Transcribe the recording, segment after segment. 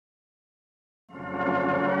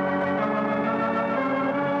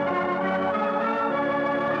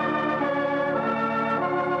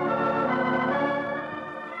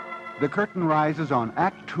The curtain rises on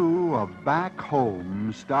Act Two of Back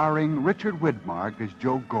Home, starring Richard Widmark as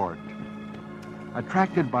Joe Gort.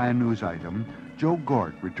 Attracted by a news item, Joe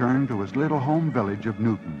Gort returned to his little home village of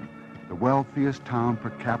Newton, the wealthiest town per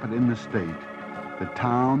capita in the state, the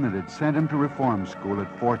town that had sent him to reform school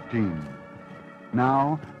at 14.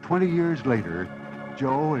 Now, 20 years later,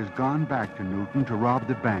 Joe has gone back to Newton to rob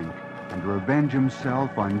the bank and to revenge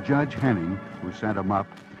himself on Judge Henning, who sent him up,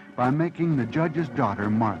 by making the judge's daughter,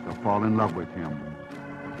 Martha, fall in love with him.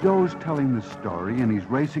 Joe's telling the story, and he's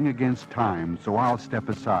racing against time, so I'll step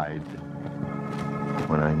aside.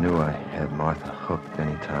 When I knew I had Martha hooked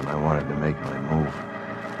anytime I wanted to make my move,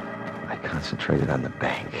 I concentrated on the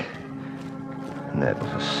bank. And that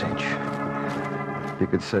was a cinch. You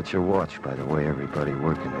could set your watch by the way everybody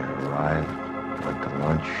working there arrived, went to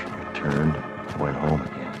lunch, returned, went home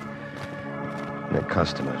again. And the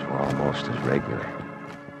customers were almost as regular.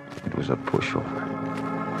 It was a pushover.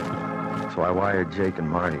 So I wired Jake and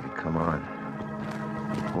Marty to come on.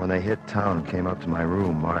 When they hit town and came up to my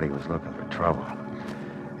room, Marty was looking for trouble,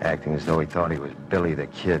 acting as though he thought he was Billy the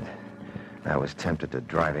Kid. I was tempted to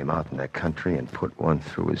drive him out in the country and put one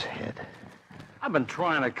through his head. I've been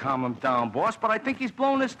trying to calm him down, boss, but I think he's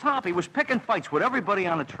blown his top. He was picking fights with everybody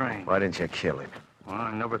on the train. Why didn't you kill him? Well,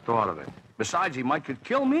 I never thought of it. Besides, he could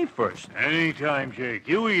kill me first. Anytime, Jake.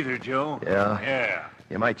 You either, Joe. Yeah? Yeah.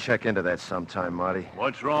 You might check into that sometime, Marty.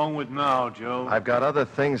 What's wrong with now, Joe? I've got other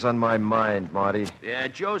things on my mind, Marty. Yeah,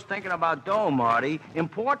 Joe's thinking about dough, Marty.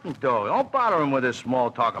 Important dough. Don't bother him with this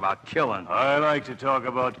small talk about killing. I like to talk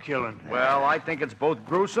about killing. Well, I think it's both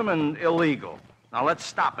gruesome and illegal. Now, let's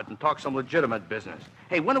stop it and talk some legitimate business.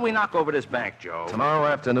 Hey, when do we knock over this bank, Joe? Tomorrow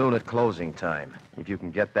afternoon at closing time. If you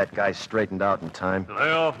can get that guy straightened out in time.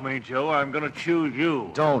 Lay off me, Joe. I'm going to choose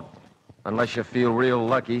you. Don't. Unless you feel real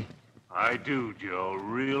lucky. I do, Joe.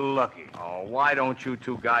 Real lucky. Oh, why don't you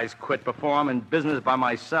two guys quit before I'm in business by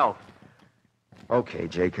myself? Okay,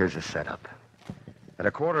 Jake, here's the setup. At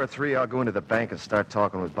 2:45, I'll go into the bank and start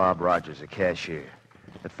talking with Bob Rogers, the cashier.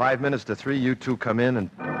 At 5 minutes to 3, you two come in and...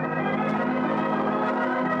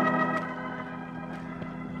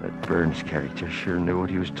 That Burns character sure knew what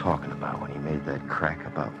he was talking about when he made that crack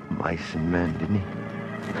about mice and men, didn't he?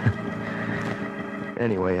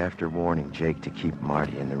 Anyway, after warning Jake to keep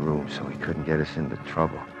Marty in the room so he couldn't get us into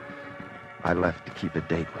trouble, I left to keep a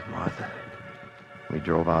date with Martha. We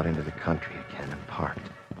drove out into the country again and parked.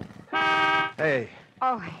 Hey.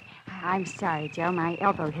 Oh, I'm sorry, Joe. My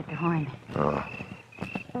elbow hit the horn. Oh.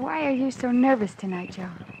 Why are you so nervous tonight, Joe?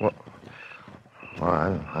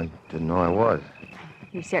 Well, I didn't know I was.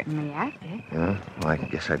 You certainly acted. Yeah? Well, I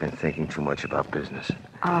guess I've been thinking too much about business.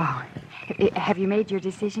 Oh. Have you made your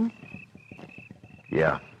decision?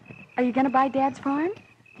 Yeah. Are you going to buy Dad's farm?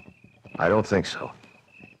 I don't think so.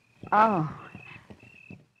 Oh.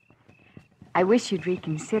 I wish you'd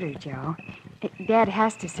reconsider, Joe. Dad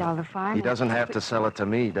has to sell the farm. He doesn't have to sell it to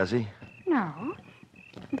me, does he? No.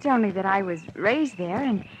 It's only that I was raised there,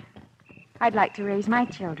 and I'd like to raise my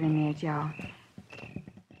children there, Joe.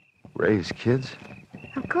 Raise kids?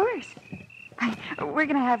 Of course. We're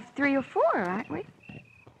going to have 3 or 4, aren't we?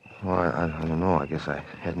 Well, I don't know. I guess I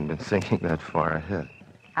hadn't been thinking that far ahead.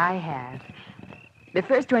 I have. The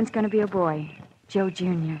first one's going to be a boy, Joe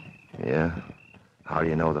Jr. Yeah? How do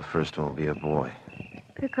you know the first one will be a boy?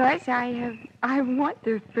 Because I want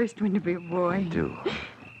the first one to be a boy. You do?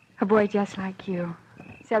 A boy just like you.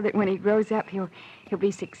 So that when he grows up, he'll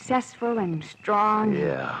be successful and strong.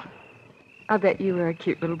 Yeah. I'll bet you were a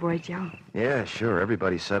cute little boy, Joe. Yeah, sure.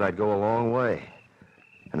 Everybody said I'd go a long way.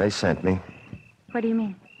 And they sent me. What do you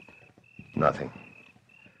mean? Nothing.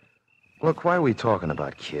 Look, why are we talking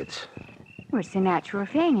about kids? Well, it's a natural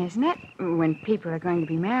thing, isn't it? When people are going to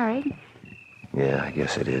be married. Yeah, I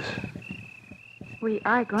guess it is. We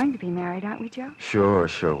are going to be married, aren't we, Joe? Sure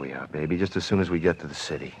we are, baby. Just as soon as we get to the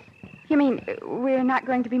city. You mean we're not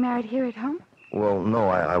going to be married here at home? Well, no,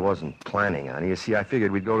 I wasn't planning on it. You see, I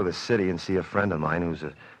figured we'd go to the city and see a friend of mine who's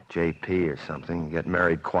a JP or something, get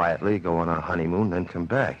married quietly, go on our honeymoon, then come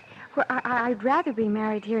back. Well, I'd rather be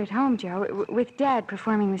married here at home, Joe, with Dad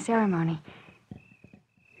performing the ceremony.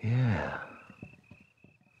 Yeah,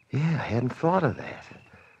 I hadn't thought of that.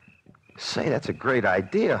 Say, that's a great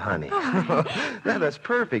idea, honey. Oh. That's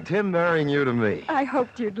perfect, him marrying you to me. I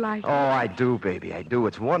hoped you'd like it. Oh, I do, baby, I do.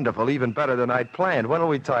 It's wonderful, even better than I'd planned. When will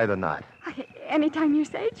we tie the knot? Anytime you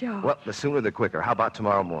say, Joe. Well, the sooner the quicker. How about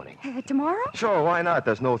tomorrow morning? Tomorrow? Sure, why not?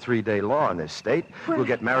 There's no 3-day law in this state. Well, We'll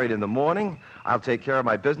get married in the morning. I'll take care of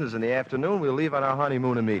my business in the afternoon. We'll leave on our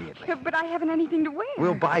honeymoon immediately. But I haven't anything to wear.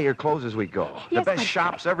 We'll buy your clothes as we go. Yes, the best but-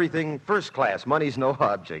 shops, everything first class. Money's no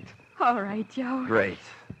object. All right, Joe. Great.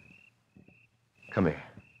 Come here.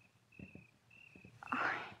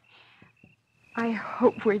 I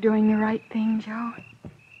hope we're doing the right thing, Joe.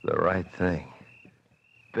 The right thing.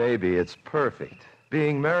 Baby, it's perfect.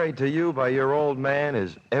 Being married to you by your old man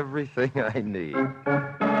is everything I need.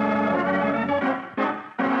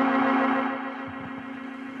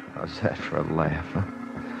 How's that for a laugh, huh?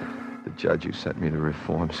 The judge who sent me to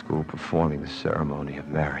reform school performing the ceremony of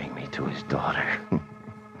marrying me to his daughter.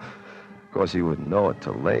 Of course, he wouldn't know it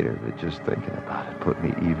till later, but just thinking about it put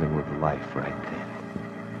me even with life right then.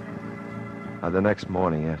 The next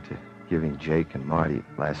morning, after giving Jake and Marty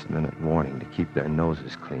last-minute warning to keep their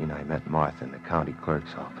noses clean, I met Martha in the county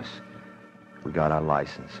clerk's office. We got our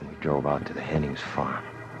license, and we drove out to the Hennings farm.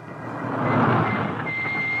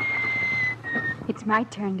 It's my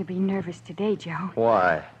turn to be nervous today, Joe.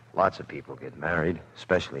 Why? Lots of people get married,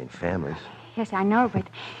 especially in families. Yes, I know, but...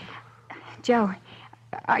 Joe,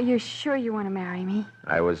 are you sure you want to marry me?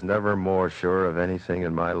 I was never more sure of anything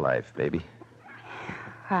in my life, baby.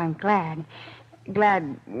 I'm glad.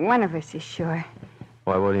 Glad one of us is sure.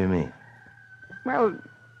 Why, what do you mean? Well,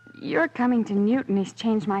 your coming to Newton has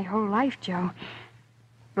changed my whole life, Joe.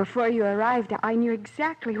 Before you arrived, I knew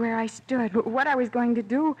exactly where I stood, what I was going to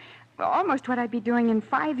do, almost what I'd be doing in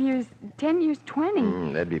 5 years, 10 years,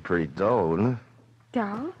 20. That'd be pretty dull, wouldn't it?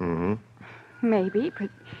 Dull? Mm-hmm. Maybe, but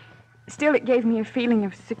still it gave me a feeling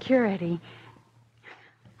of security.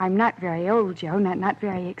 I'm not very old, Joe, not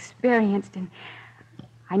very experienced, and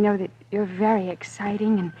I know that you're very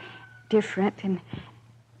exciting and different, and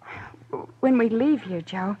when we leave here,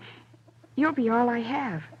 Joe, you'll be all I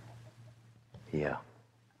have. Yeah.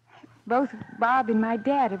 Both Bob and my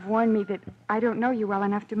dad have warned me that I don't know you well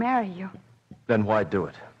enough to marry you. Then why do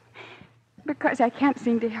it? Because I can't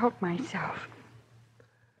seem to help myself.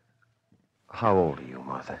 How old are you,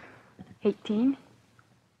 Martha? 18.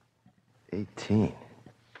 18.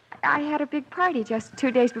 I had a big party just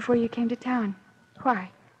 2 days before you came to town. Why?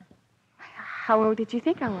 How old did you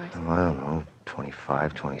think I was? Oh, I don't know,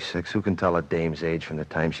 25, 26. Who can tell a dame's age from the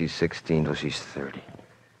time she's 16 till she's 30?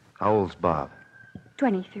 How old's Bob?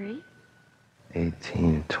 23.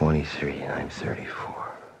 18, 23, and I'm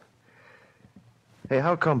 34. Hey,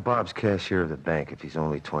 how come Bob's cashier of the bank if he's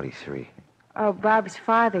only 23? Oh, Bob's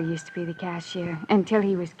father used to be the cashier until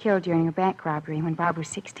he was killed during a bank robbery when Bob was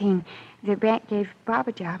 16. The bank gave Bob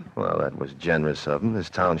a job. Well, that was generous of him.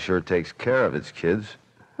 This town sure takes care of its kids.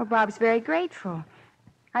 Well, Bob's very grateful.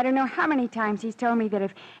 I don't know how many times he's told me that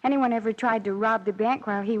if anyone ever tried to rob the bank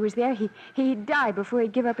while he was there, he'd die before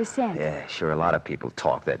he'd give up a cent. Yeah, sure, a lot of people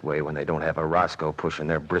talk that way when they don't have a Roscoe pushing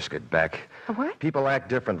their brisket back. A what? People act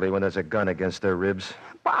differently when there's a gun against their ribs.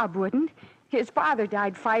 Bob wouldn't. His father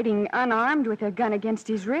died fighting unarmed with a gun against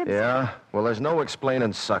his ribs. Yeah? Well, there's no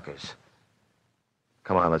explaining suckers.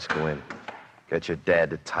 Come on, let's go in. Get your dad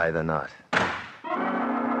to tie the knot.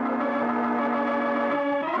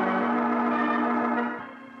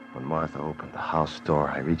 When Martha opened the house door,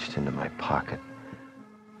 I reached into my pocket,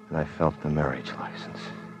 and I felt the marriage license.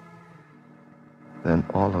 Then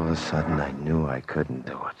all of a sudden, I knew I couldn't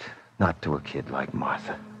do it. Not to a kid like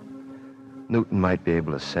Martha. Newton might be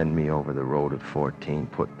able to send me over the road at 14,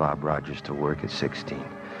 put Bob Rogers to work at 16.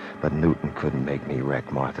 But Newton couldn't make me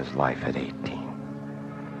wreck Martha's life at 18.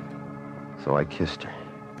 So I kissed her.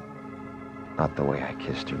 Not the way I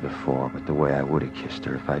kissed her before, but the way I would have kissed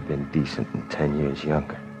her if I'd been decent and 10 years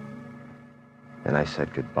younger. Then I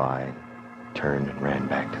said goodbye and turned and ran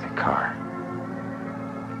back to the car.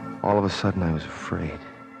 All of a sudden, I was afraid.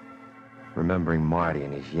 Remembering Marty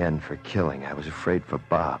and his yen for killing, I was afraid for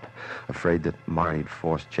Bob. Afraid that Marty'd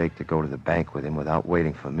forced Jake to go to the bank with him without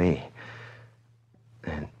waiting for me.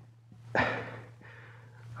 And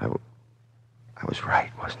I was right,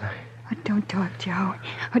 wasn't I? Oh, don't talk, Joe.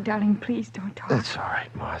 Oh, darling, please don't talk. That's all right,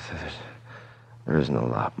 Martha. There isn't a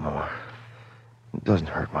lot more. It doesn't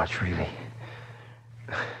hurt much, really.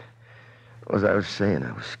 As I was saying,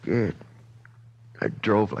 I was scared. I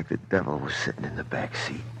drove like the devil was sitting in the back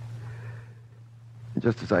seat.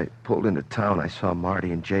 Just as I pulled into town, I saw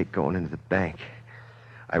Marty and Jake going into the bank.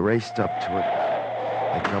 I raced up to it.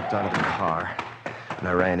 I jumped out of the car, and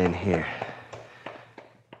I ran in here.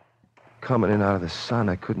 Coming in out of the sun,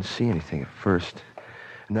 I couldn't see anything at first.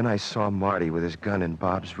 And then I saw Marty with his gun in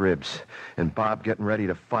Bob's ribs, and Bob getting ready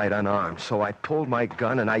to fight unarmed. So I pulled my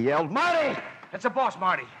gun, and I yelled, "Marty!" It's the boss,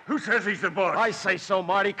 Marty. Who says he's the boss? I say so,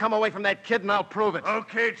 Marty. Come away from that kid and I'll prove it.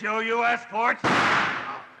 Okay, Joe, you asked for it.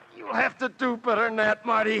 You'll have to do better than that,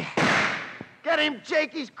 Marty. Get him,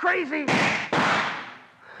 Jake. He's crazy.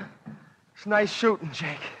 It's nice shooting,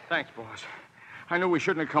 Jake. Thanks, boss. I knew we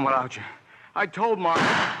shouldn't have come without you. I told Marty.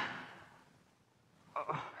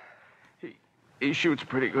 He shoots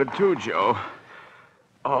pretty good, too, Joe.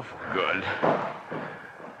 Awful good.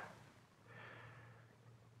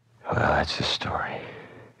 that's the story.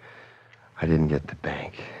 I didn't get the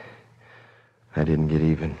bank. I didn't get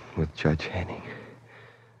even with Judge Henning.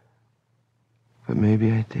 But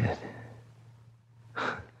maybe I did.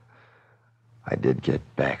 I did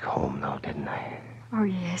get back home, though, didn't I? Oh,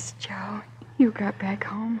 yes, Joe. You got back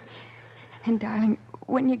home. And, darling,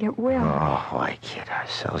 when you get well... Oh, why kid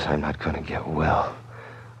ourselves? I'm not going to get well.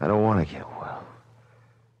 I don't want to get well.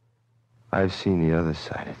 I've seen the other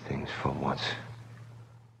side of things for once.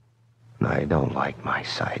 And I don't like my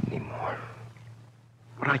side anymore.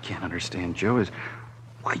 What I can't understand, Joe, is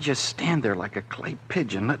why just stand there like a clay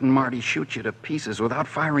pigeon letting Marty shoot you to pieces without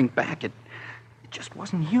firing back? It just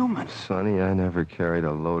wasn't human. Sonny, I never carried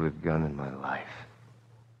a loaded gun in my life.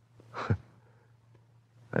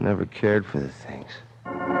 I never cared for the things.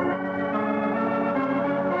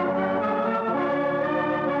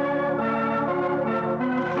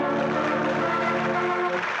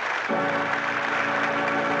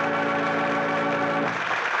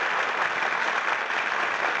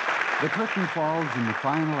 The curtain falls in the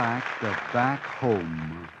final act of Back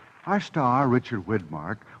Home. Our star, Richard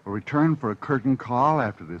Widmark, will return for a curtain call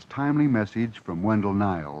after this timely message from Wendell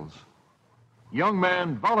Niles. Young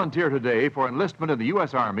man, volunteer today for enlistment in the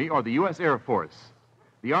U.S. Army or the U.S. Air Force.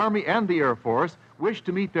 The Army and the Air Force wish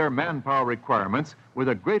to meet their manpower requirements with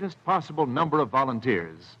the greatest possible number of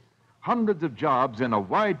volunteers. Hundreds of jobs in a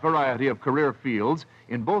wide variety of career fields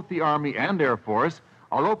in both the Army and Air Force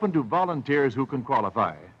are open to volunteers who can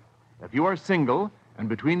qualify. If you are single and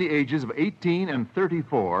between the ages of 18 and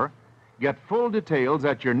 34, get full details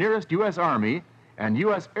at your nearest U.S. Army and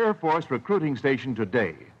U.S. Air Force recruiting station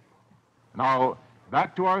today. Now,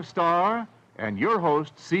 back to our star and your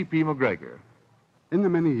host, C.P. McGregor. In the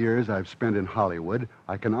many years I've spent in Hollywood,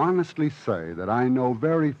 I can honestly say that I know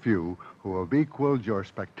very few who have equaled your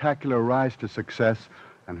spectacular rise to success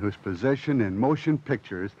and whose position in motion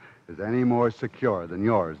pictures is any more secure than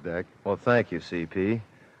yours, Dick. Well, thank you, C.P.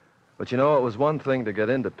 But you know, it was one thing to get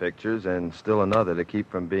into pictures and still another to keep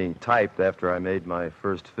from being typed after I made my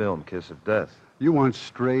first film, Kiss of Death. You want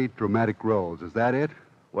straight, dramatic roles, is that it?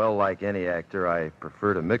 Well, like any actor, I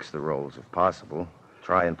prefer to mix the roles if possible.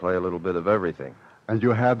 Try and play a little bit of everything. And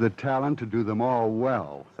you have the talent to do them all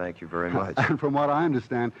well. Thank you very much. And from what I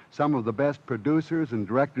understand, some of the best producers and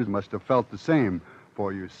directors must have felt the same,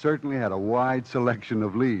 for you certainly had a wide selection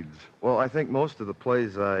of leads. Well, I think most of the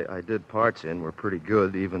plays I did parts in were pretty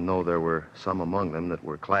good, even though there were some among them that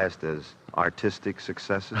were classed as artistic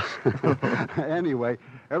successes. Anyway,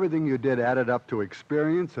 everything you did added up to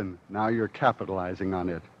experience, and now you're capitalizing on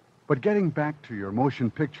it. But getting back to your motion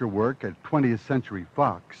picture work at 20th Century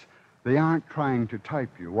Fox, they aren't trying to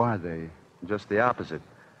type you, are they? Just the opposite.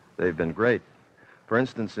 They've been great. For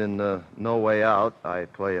instance, in No Way Out, I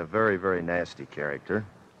play a very, very nasty character.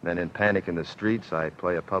 Then in Panic in the Streets, I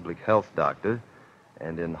play a public health doctor.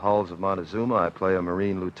 And in Halls of Montezuma, I play a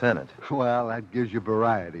Marine lieutenant. Well, that gives you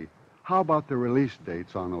variety. How about the release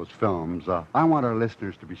dates on those films? I want our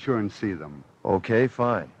listeners to be sure and see them. Okay,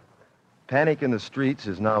 fine. Panic in the Streets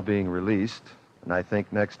is now being released, and I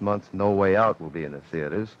think next month No Way Out will be in the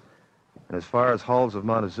theaters. And as far as Halls of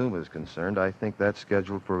Montezuma is concerned, I think that's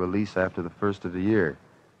scheduled for release after the first of the year.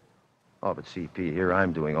 Oh, but CP, here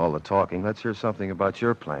I'm doing all the talking. Let's hear something about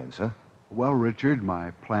your plans, huh? Well, Richard,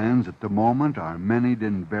 my plans at the moment are many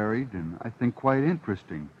and varied, and I think quite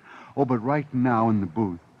interesting. Oh, but right now in the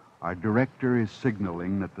booth, our director is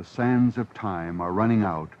signaling that the sands of time are running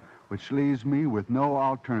out, which leaves me with no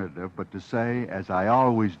alternative but to say, as I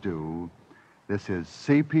always do, this is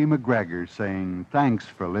C.P. McGregor saying thanks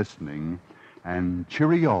for listening and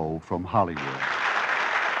cheerio from Hollywood.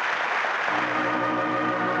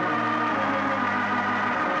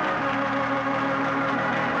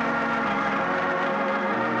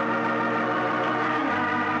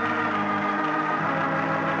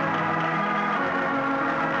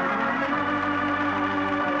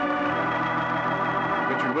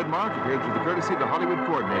 Widmark appeared through the courtesy of the Hollywood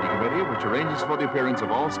Coordinating Committee, which arranges for the appearance of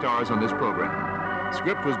all stars on this program.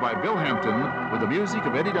 Script was by Bill Hampton, with the music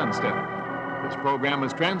of Eddie Dunstep. This program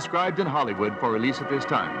is transcribed in Hollywood for release at this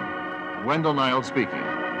time. Wendell Niles speaking.